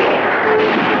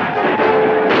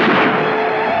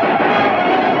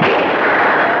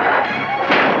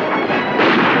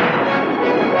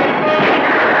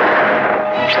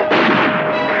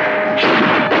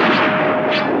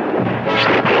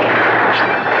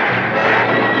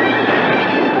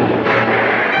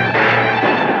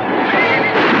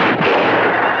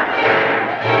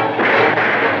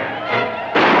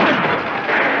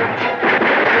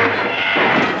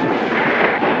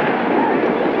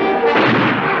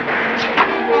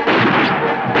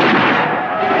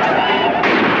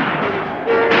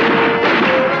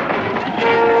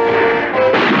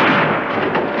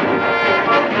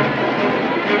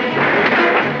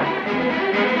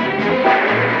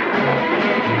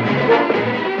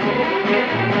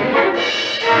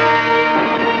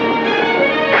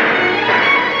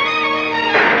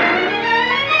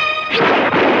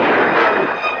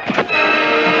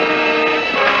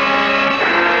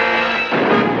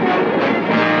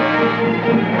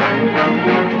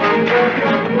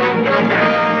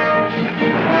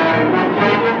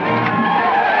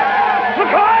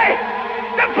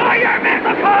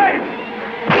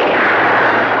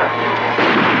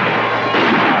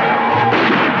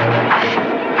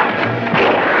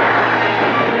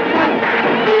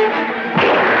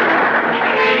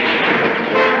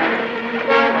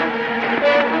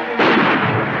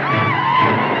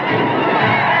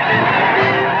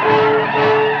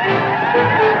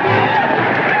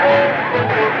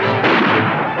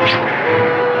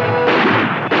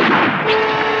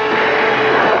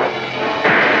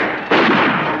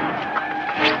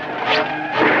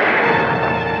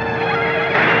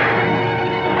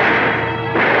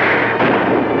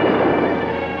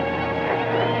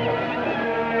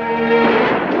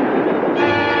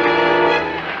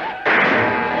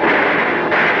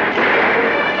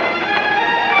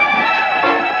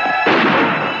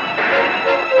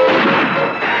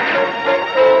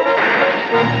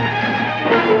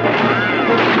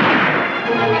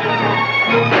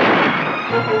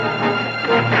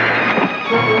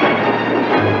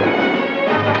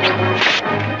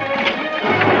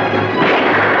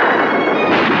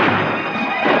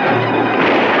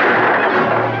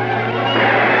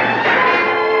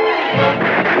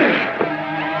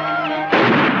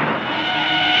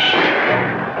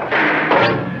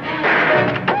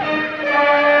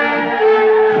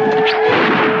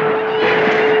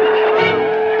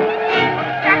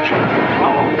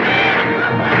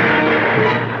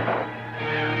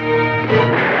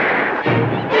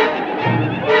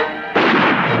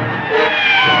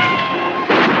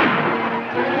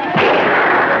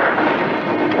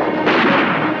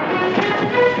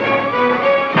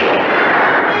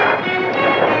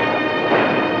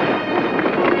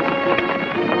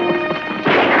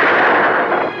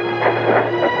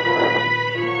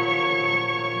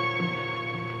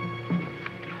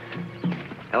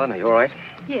 Helen, are you all right?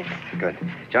 Yes. Good.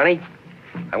 Johnny,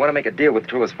 I want to make a deal with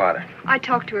Trula's father. I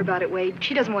talked to her about it, Wade.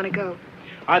 She doesn't want to go.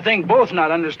 I think both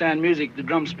not understand music the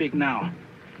drums speak now.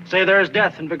 Say there's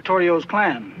death in Victorio's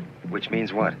clan. Which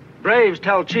means what? Braves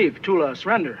tell Chief Tula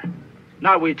surrender.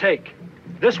 Not we take.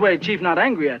 This way, Chief not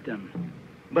angry at them.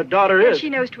 But daughter And is. she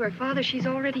knows to her father she's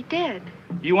already dead.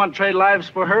 You want trade lives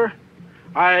for her?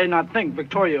 I not think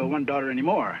Victorio want daughter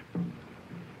anymore.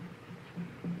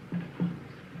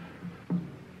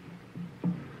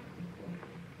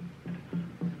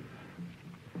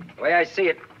 The way I see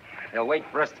it, they'll wait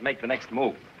for us to make the next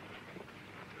move.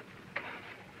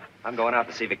 I'm going out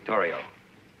to see Victorio.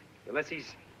 Ulysses,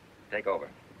 take over.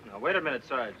 Now, wait a minute,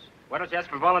 Sarge. Why don't you ask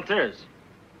for volunteers?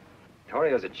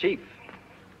 Victorio's a chief.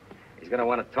 He's going to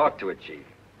want to talk to a chief.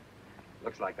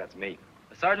 Looks like that's me.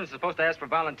 The sergeant's supposed to ask for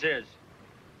volunteers.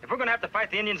 If we're going to have to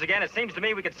fight the Indians again, it seems to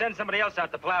me we could send somebody else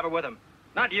out to palaver with them.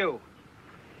 Not you.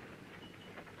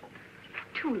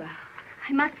 Tula,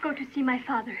 I must go to see my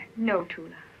father. No,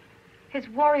 Tula. His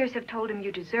warriors have told him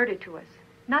you deserted to us.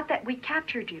 Not that we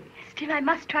captured you. Still, I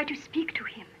must try to speak to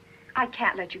him. I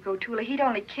can't let you go, Tula. He'd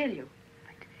only kill you.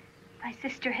 My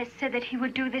sister has said that he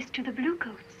would do this to the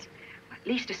Bluecoats. At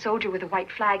least a soldier with a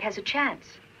white flag has a chance.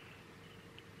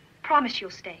 Promise you'll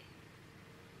stay.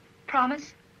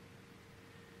 Promise?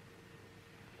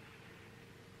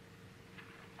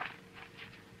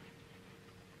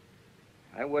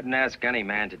 I wouldn't ask any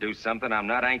man to do something I'm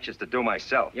not anxious to do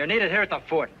myself. You're needed here at the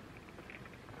fort.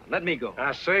 Let me go.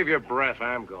 Now, save your breath.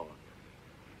 I'm going.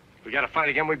 If we got to fight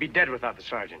again, we'd be dead without the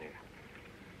sergeant here.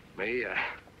 Me,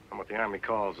 I'm what the Army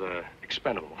calls,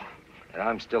 expendable. And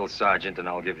I'm still sergeant, and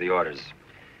I'll give the orders.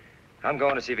 I'm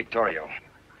going to see Victorio.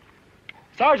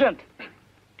 Sergeant!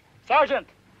 Sergeant!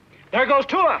 There goes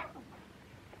Tula!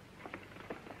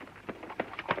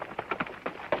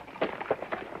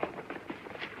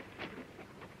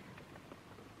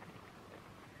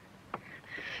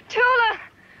 Tula!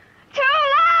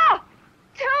 Tula!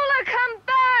 Tula, come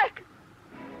back!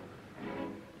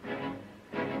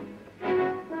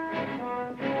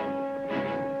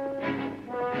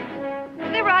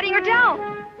 They're riding her down.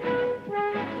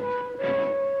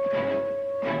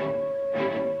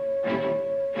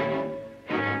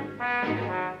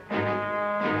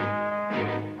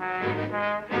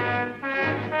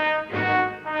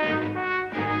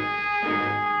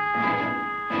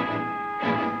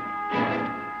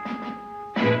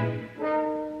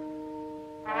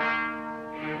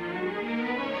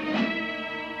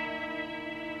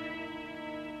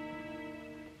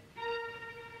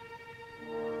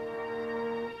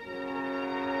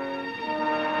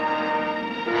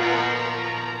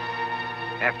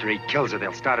 After he kills her,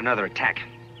 they'll start another attack.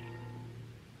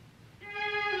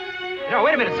 No,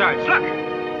 wait a minute, Sarge. Look!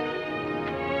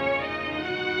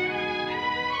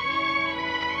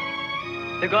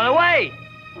 They're going away!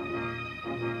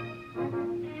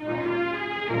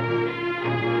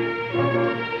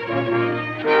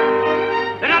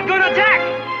 They're not going to attack!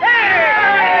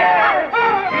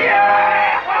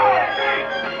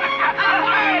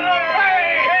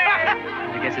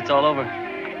 I guess it's all over.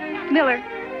 Miller,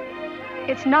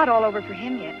 it's not all over for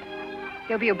him yet.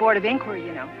 There'll be a board of inquiry,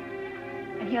 you know.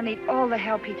 And he'll need all the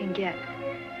help he can get.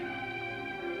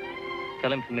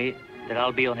 Tell him for me that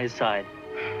I'll be on his side.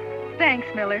 Thanks,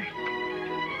 Miller.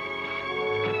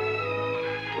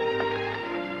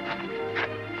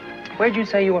 Where'd you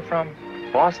say you were from?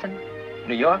 Boston?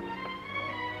 New York?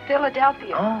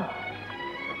 Philadelphia. Oh.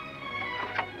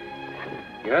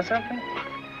 You know something?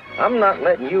 I'm not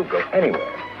letting you go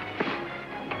anywhere.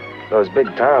 Those big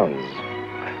towns,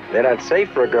 they're not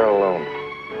safe for a girl alone.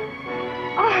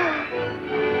 Oh.